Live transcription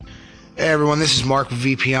Hey everyone, this is Mark with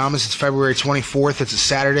VP Amas. It's February 24th. It's a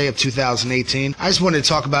Saturday of 2018. I just wanted to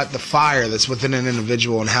talk about the fire that's within an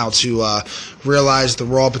individual and how to realize the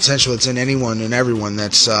raw potential that's in anyone and everyone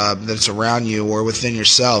that's around you or within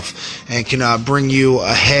yourself, and can bring you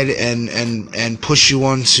ahead and push you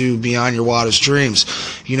on to beyond your wildest dreams.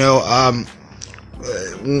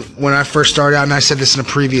 When I first started out, and I said this in a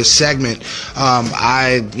previous segment,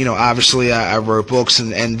 I wrote books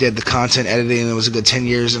and did the content editing, and it was a good 10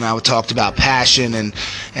 years, and I talked about passion and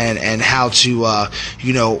how to,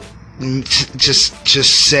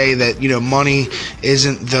 just say that, money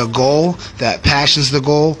isn't the goal, that passion's the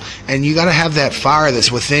goal, and you got to have that fire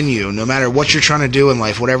that's within you, no matter what you're trying to do in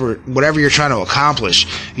life, whatever you're trying to accomplish.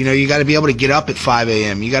 You got to be able to get up at 5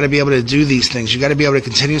 a.m. You got to be able to do these things. You got to be able to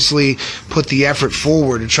continuously put the effort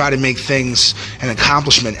forward and try to make things an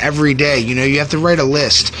accomplishment every day. You have to write a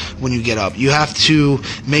list when you get up. You have to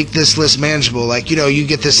make this list manageable. Like, you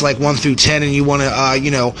get this like 1 through 10, and you want to,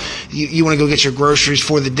 you want to go get your groceries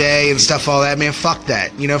for the day and stuff, all that, man. Fuck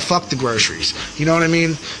that. Fuck the groceries. You know what I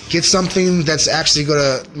mean? Get something that's actually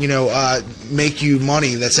going to, make you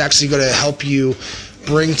money, that's actually going to help you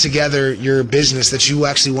bring together your business that you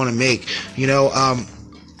actually want to make.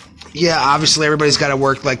 Yeah, obviously everybody's got to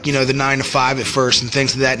work like, the 9 to 5 at first and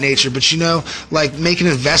things of that nature, but like, make an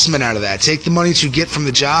investment out of that. Take the money that you get from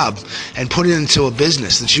the job and put it into a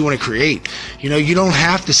business that you want to create. You don't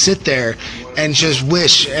have to sit there and just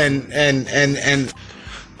wish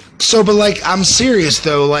but like, I'm serious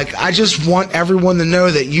though. Like, I just want everyone to know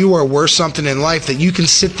that you are worth something in life, that you can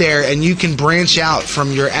sit there and you can branch out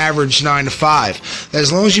from your average 9 to 5. That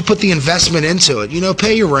as long as you put the investment into it,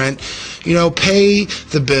 pay your rent, pay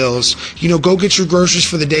the bills, go get your groceries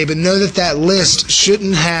for the day, but know that that list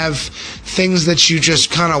shouldn't have things that you just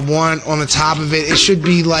kind of want on the top of it. It should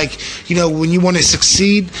be like, when you want to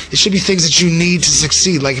succeed, it should be things that you need to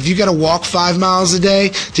succeed. Like, if you got to walk 5 miles a day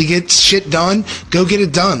to get shit done, go get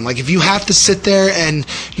it done. Like, if you have to sit there and,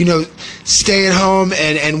 stay at home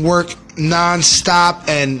and work non-stop,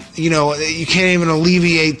 and you can't even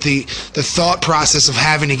alleviate the thought process of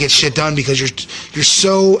having to get shit done because you're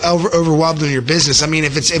so overwhelmed in your business. I mean,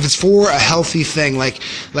 if it's for a healthy thing, like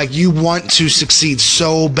you want to succeed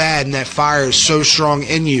so bad and that fire is so strong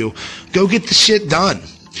in you, go get the shit done.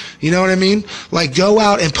 You know what I mean? Like, go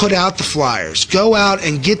out and put out the flyers. Go out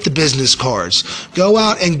and get the business cards. Go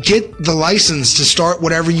out and get the license to start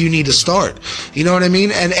whatever you need to start. You know what I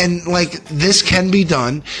mean? And like, this can be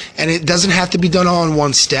done, and it doesn't have to be done all in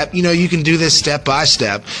one step. You can do this step by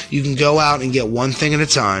step. You can go out and get one thing at a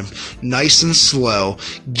time, nice and slow.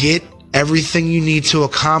 Get everything you need to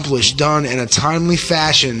accomplish done in a timely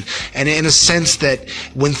fashion, and in a sense that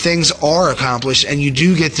when things are accomplished and you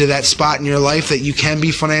do get to that spot in your life that you can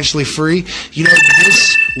be financially free,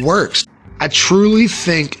 this works. I truly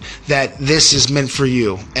think that this is meant for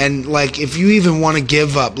you. And like, if you even want to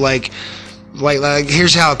give up, like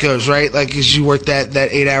here's how it goes, right? Like, as you work that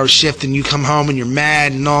 8-hour shift and you come home and you're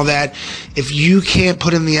mad and all that, if you can't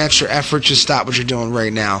put in the extra effort, just stop what you're doing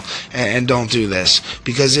right now and don't do this,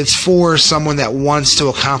 because it's for someone that wants to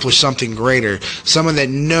accomplish something greater, someone that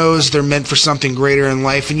knows they're meant for something greater in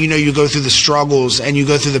life. And you go through the struggles and you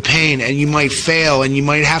go through the pain, and you might fail and you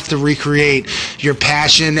might have to recreate your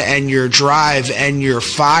passion and your drive and your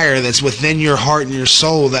fire that's within your heart and your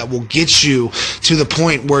soul that will get you to the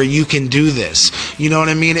point where you can do this. You know what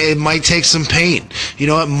I mean? It might take some pain.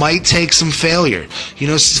 It might take some failure.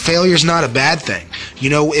 Failure's not a bad thing.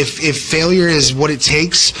 If failure is what it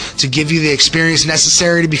takes to give you the experience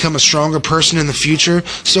necessary to become a stronger person in the future,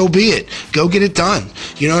 so be it. Go get it done.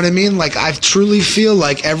 You know what I mean? Like, I truly feel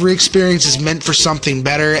like every experience is meant for something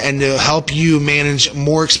better and to help you manage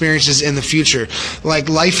more experiences in the future. Like,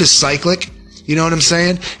 life is cyclic. You know what I'm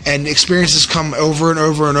saying? And experiences come over and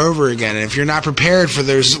over and over again. And if you're not prepared for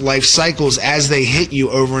those life cycles as they hit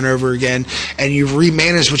you over and over again, and you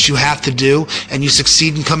remanage what you have to do, and you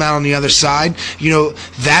succeed and come out on the other side,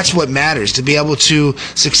 that's what matters. To be able to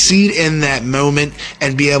succeed in that moment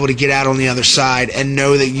and be able to get out on the other side and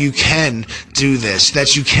know that you can do this,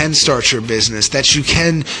 that you can start your business, that you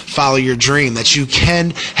can follow your dream, that you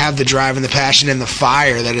can have the drive and the passion and the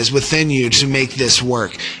fire that is within you to make this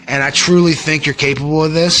work. And I truly think you're capable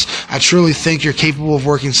of this. I truly think you're capable of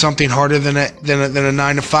working something harder than a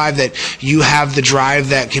 9 to 5, that you have the drive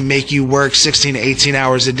that can make you work 16 to 18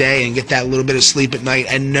 hours a day and get that little bit of sleep at night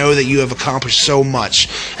and know that you have accomplished so much.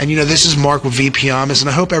 And this is Mark with VP Amas, and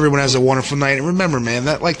I hope everyone has a wonderful night. And remember, man,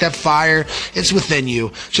 that fire, it's within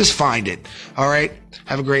you. Just find it. All right?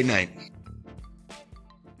 Have a great night.